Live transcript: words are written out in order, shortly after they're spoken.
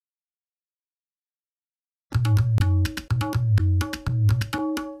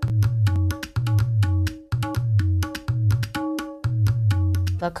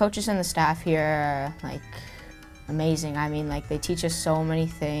The coaches and the staff here are like amazing. I mean, like they teach us so many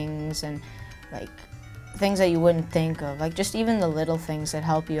things and like things that you wouldn't think of. Like just even the little things that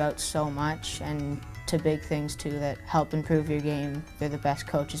help you out so much, and to big things too that help improve your game. They're the best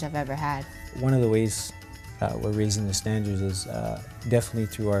coaches I've ever had. One of the ways we're raising the standards is definitely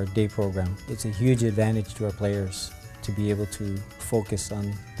through our day program. It's a huge advantage to our players to be able to focus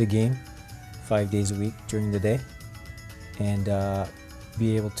on the game 5 days a week during the day, and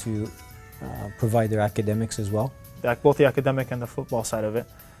be able to provide their academics as well. Both the academic and the football side of it,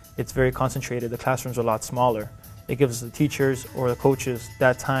 it's very concentrated. The classroom's a lot smaller. It gives the teachers or the coaches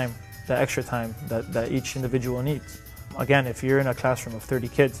that time, that extra time that each individual needs. Again, if you're in a classroom of 30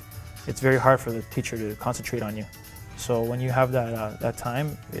 kids, it's very hard for the teacher to concentrate on you. So when you have that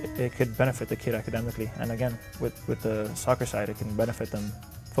time, it could benefit the kid academically. And again, with the soccer side, it can benefit them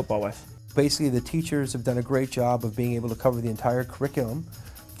football-wise. Basically, the teachers have done a great job of being able to cover the entire curriculum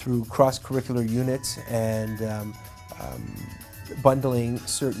through cross-curricular units and bundling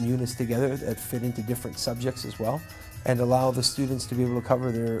certain units together that fit into different subjects as well, and allow the students to be able to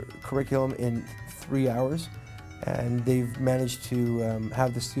cover their curriculum in 3 hours. And they've managed to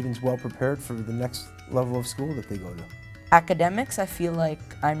have the students well prepared for the next level of school that they go to. Academics, I feel like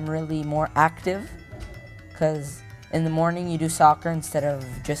I'm really more active, because in the morning you do soccer instead of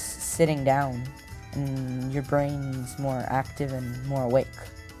just sitting down, and your brain's more active and more awake.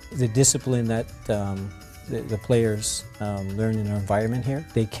 The discipline that the players learn in our environment here,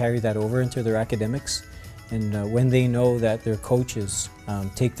 they carry that over into their academics, and when they know that their coaches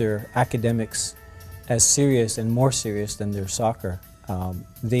take their academics as serious and more serious than their soccer,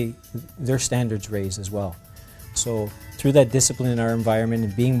 their standards raise as well. So through that discipline in our environment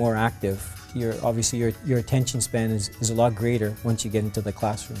and being more active, obviously your attention span is a lot greater once you get into the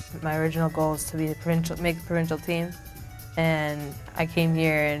classroom. My original goal is to be make the provincial team, and I came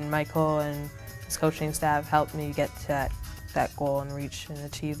here and Michael and his coaching staff helped me get to that goal and reach and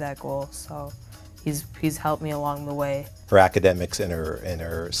achieve that goal. So he's helped me along the way. Her academics and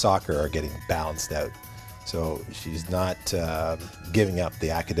her soccer are getting balanced out, so she's not giving up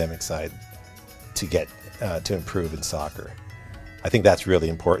the academic side to improve in soccer. I think that's really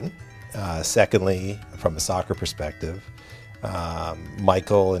important. Secondly, from a soccer perspective,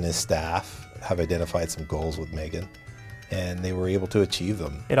 Michael and his staff have identified some goals with Megan, and they were able to achieve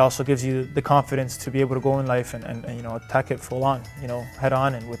them. It also gives you the confidence to be able to go in life and you know, attack it full on, you know, head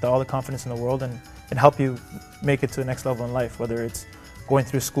on, and with all the confidence in the world, and help you make it to the next level in life, whether it's going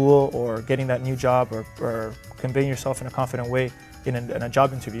through school or getting that new job or conveying yourself in a confident way in a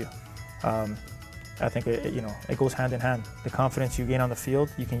job interview. I think it goes hand in hand. The confidence you gain on the field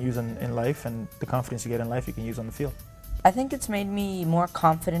you can use in life, and the confidence you get in life you can use on the field. I think it's made me more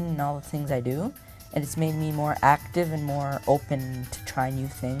confident in all the things I do, and it's made me more active and more open to try new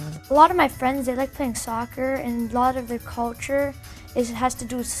things. A lot of my friends, they like playing soccer, and a lot of their culture has to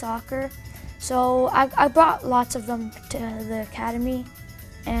do with soccer. So I brought lots of them to the academy,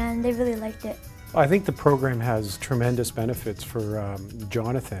 and they really liked it. I think the program has tremendous benefits for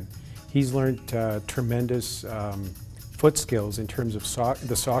Jonathan. He's learned tremendous foot skills in terms of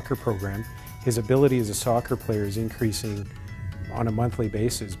the soccer program. His ability as a soccer player is increasing on a monthly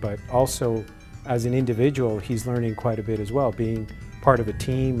basis, but also as an individual, he's learning quite a bit as well, being part of a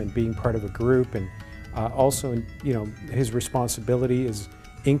team and being part of a group, and also, you know, his responsibility is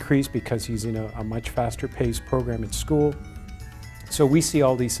increased because he's in a much faster paced program at school. So we see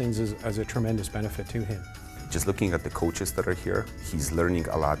all these things as a tremendous benefit to him. Just looking at the coaches that are here, he's learning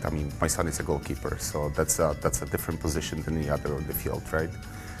a lot. I mean, my son is a goalkeeper, so that's a different position than the other on the field, right?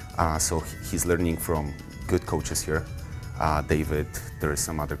 So he's learning from good coaches here. David, there are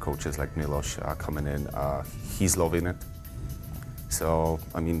some other coaches like Milos coming in. He's loving it. So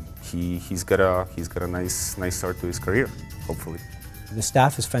I mean, he's got a nice start to his career, hopefully. The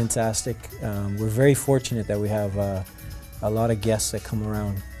staff is fantastic. We're very fortunate that we have a lot of guests that come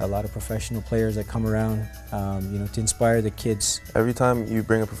around, a lot of professional players that come around, you know, to inspire the kids. Every time you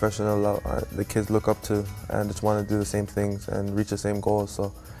bring a professional out, the kids look up to and just want to do the same things and reach the same goals.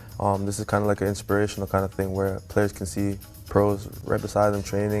 So this is kind of like an inspirational kind of thing where players can see pros right beside them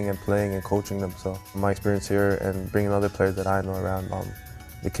training and playing and coaching them. So my experience here and bringing other players that I know around,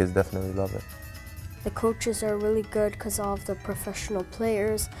 the kids definitely love it. The coaches are really good because of the professional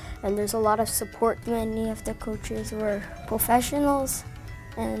players, and there's a lot of support. Many of the coaches were professionals,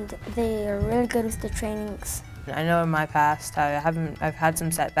 and they are really good with the trainings. I know in my past I've had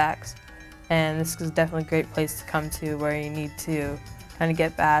some setbacks, and this is definitely a great place to come to where you need to kind of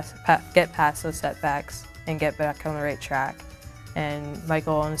get past those setbacks and get back on the right track. And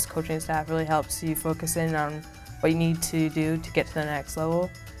Michael and his coaching staff really helps you focus in on what you need to do to get to the next level,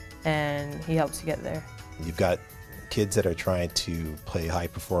 and he helps you get there. You've got kids that are trying to play high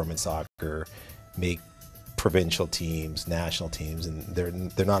performance soccer, make provincial teams, national teams, and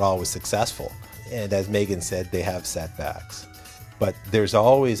they're not always successful. And as Megan said, they have setbacks. But there's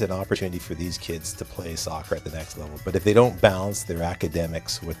always an opportunity for these kids to play soccer at the next level. But if they don't balance their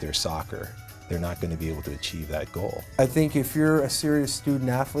academics with their soccer, they're not going to be able to achieve that goal. I think if you're a serious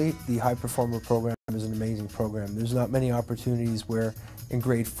student athlete, the High Performer program is an amazing program. There's not many opportunities where in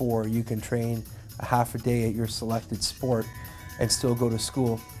grade 4 you can train a half a day at your selected sport and still go to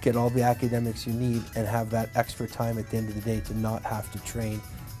school, get all the academics you need, and have that extra time at the end of the day to not have to train,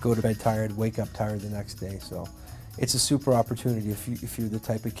 go to bed tired, wake up tired the next day. So it's a super opportunity if you're the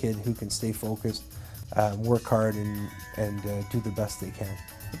type of kid who can stay focused, work hard, and do the best they can.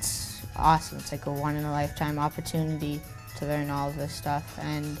 It's awesome. It's like a one-in-a-lifetime opportunity to learn all of this stuff,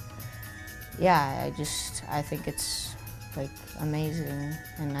 and yeah, I think it's like amazing,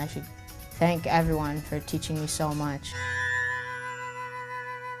 and I should thank everyone for teaching me so much.